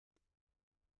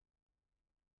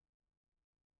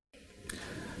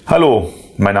Hallo,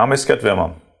 mein Name ist Gerd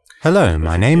Wemmer. Hello,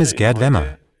 my name is Gerd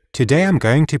Wemmer. Today I'm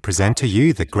going to present to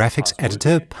you the graphics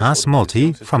editor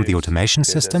PASmulti from the Automation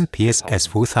System PSS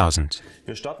 4000.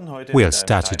 We'll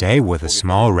start today with a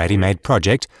small ready-made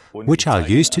project, which I'll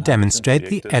use to demonstrate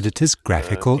the editor's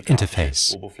graphical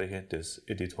interface.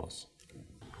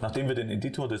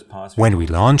 When we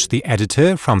launch the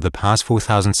editor from the PAS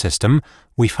 4000 system,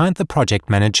 we find the project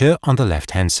manager on the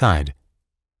left-hand side.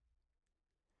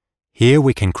 Here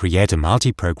we can create a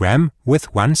multi-program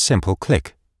with one simple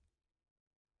click.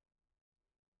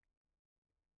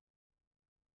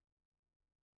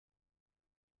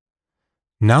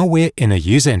 Now we're in a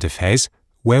user interface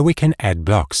where we can add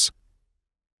blocks.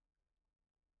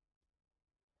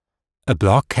 A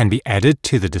block can be added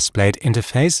to the displayed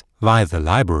interface via the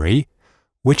library,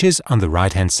 which is on the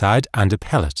right-hand side under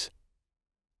Palette.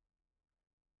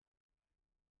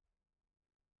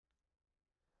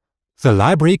 The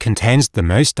library contains the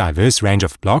most diverse range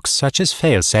of blocks such as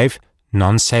fail-safe,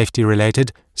 non-safety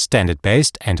related,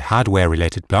 standard-based and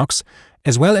hardware-related blocks,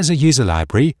 as well as a user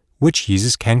library which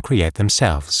users can create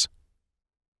themselves.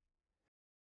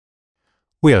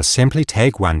 We'll simply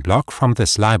take one block from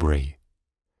this library.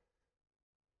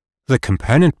 The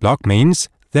component block means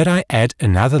that I add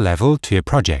another level to a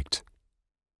project.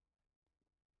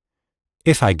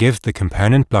 If I give the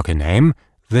component block a name,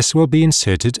 this will be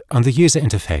inserted on the user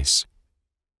interface.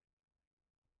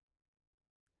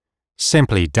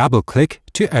 Simply double-click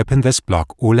to open this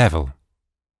block or level.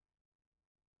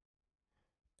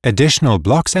 Additional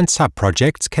blocks and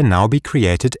sub-projects can now be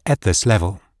created at this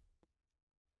level.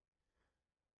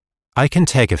 I can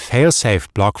take a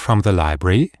fail-safe block from the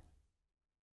library,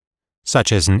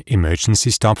 such as an emergency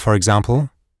stop, for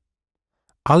example.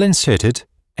 I'll insert it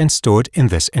and store it in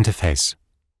this interface.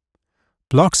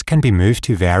 Blocks can be moved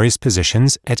to various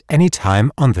positions at any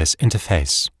time on this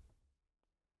interface.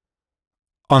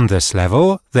 On this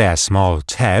level, there are small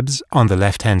tabs on the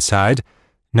left-hand side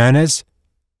known as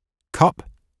COP,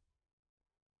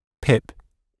 PIP,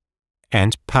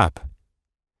 and PUP.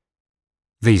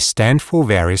 These stand for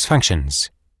various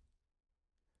functions.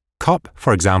 COP,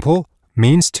 for example,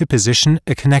 means to position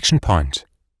a connection point.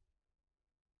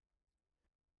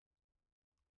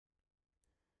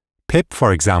 PIP,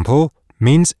 for example,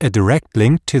 means a direct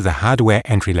link to the hardware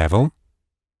entry level.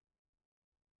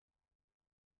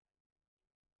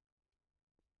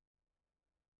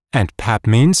 And PAP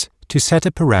means to set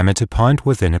a parameter point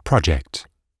within a project.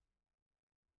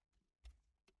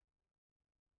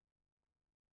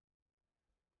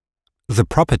 The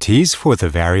properties for the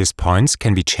various points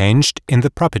can be changed in the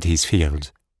Properties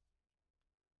field.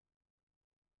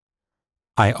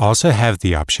 I also have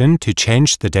the option to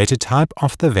change the data type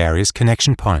of the various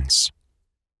connection points.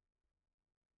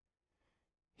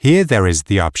 Here there is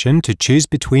the option to choose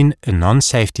between a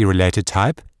non-safety related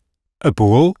type, a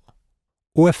bool,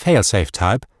 or a fail-safe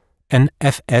type, an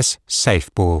FS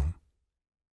safe bool.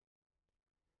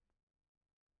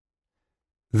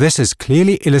 This is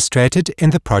clearly illustrated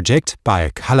in the project by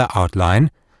a color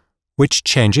outline, which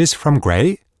changes from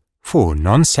gray for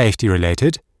non-safety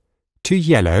related to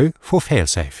yellow for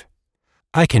fail-safe.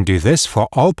 I can do this for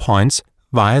all points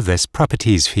via this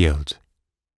Properties field.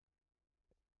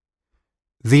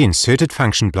 The inserted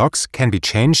function blocks can be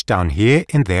changed down here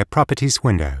in their Properties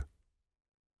window.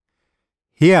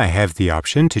 Here I have the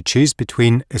option to choose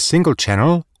between a single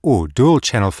channel or dual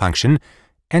channel function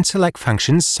and select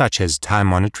functions such as time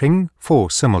monitoring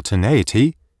for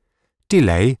simultaneity,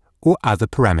 delay, or other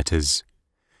parameters.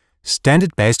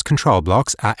 Standard-based control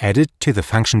blocks are added to the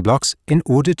function blocks in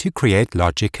order to create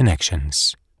logic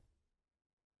connections.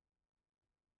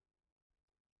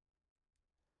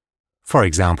 For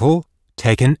example,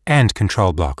 take an AND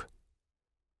control block.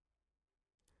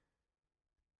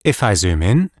 If I zoom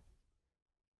in,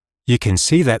 you can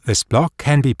see that this block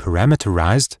can be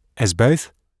parameterized as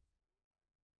both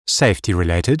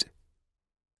safety-related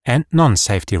and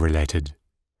non-safety-related.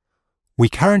 We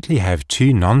currently have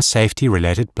two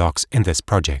non-safety-related blocks in this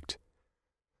project.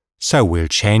 So we'll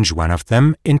change one of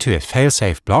them into a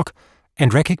fail-safe block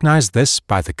and recognize this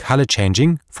by the color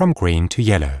changing from green to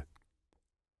yellow.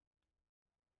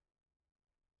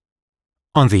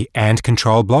 On the AND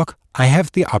control block, I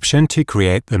have the option to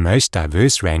create the most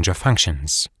diverse range of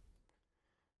functions.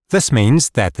 This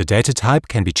means that the data type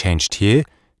can be changed here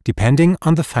depending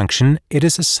on the function it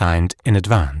is assigned in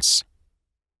advance.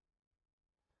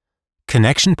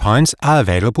 Connection points are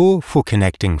available for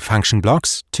connecting function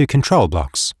blocks to control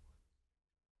blocks.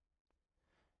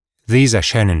 These are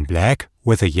shown in black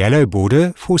with a yellow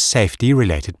border for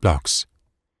safety-related blocks.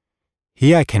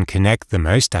 Here I can connect the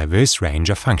most diverse range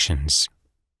of functions.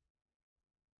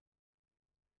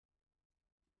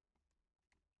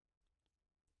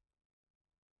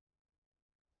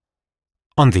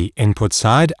 On the input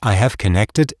side, I have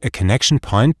connected a connection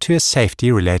point to a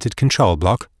safety-related control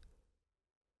block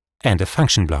and a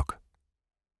function block.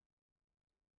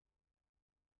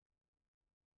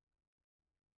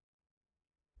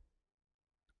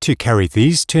 To carry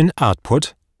these to an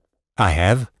output, I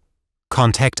have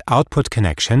contact output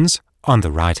connections on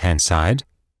the right-hand side,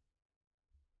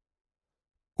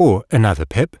 or another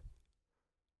pip,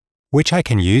 which I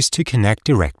can use to connect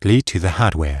directly to the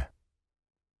hardware.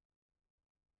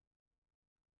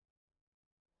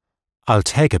 I'll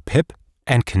take a pip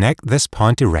and connect this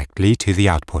point directly to the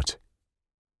output.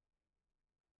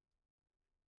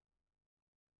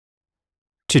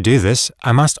 To do this,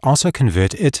 I must also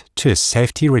convert it to a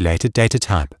safety-related data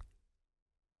type.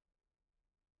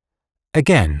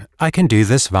 Again, I can do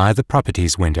this via the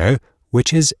Properties window,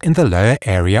 which is in the lower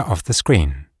area of the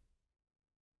screen.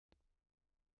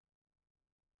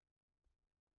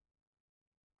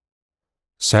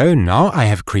 So now I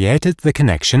have created the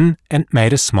connection and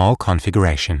made a small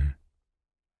configuration.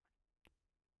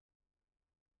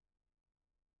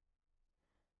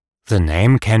 The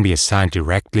name can be assigned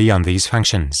directly on these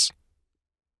functions.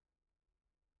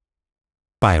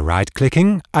 By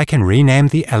right-clicking, I can rename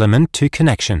the element to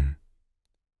Connection.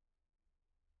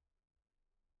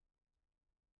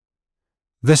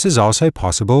 This is also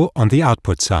possible on the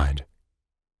output side.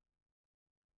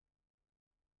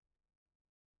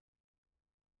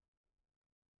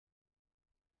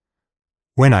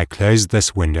 When I close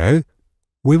this window,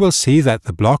 we will see that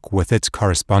the block with its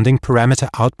corresponding parameter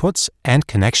outputs and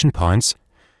connection points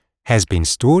has been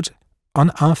stored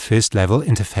on our first-level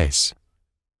interface.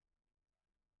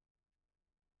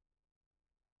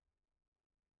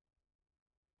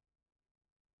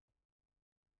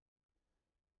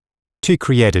 To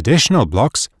create additional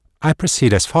blocks, I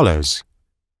proceed as follows.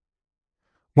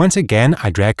 Once again, I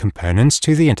drag components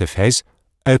to the interface,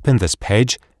 open this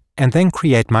page, and then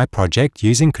create my project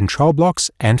using control blocks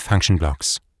and function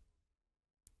blocks.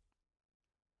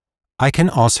 I can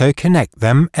also connect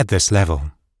them at this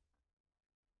level.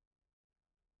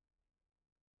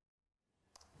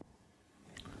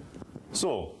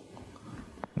 So,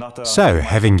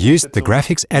 having used the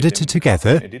graphics editor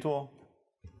together,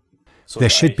 there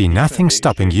should be nothing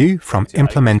stopping you from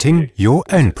implementing your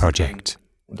own project.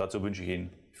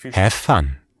 Have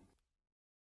fun!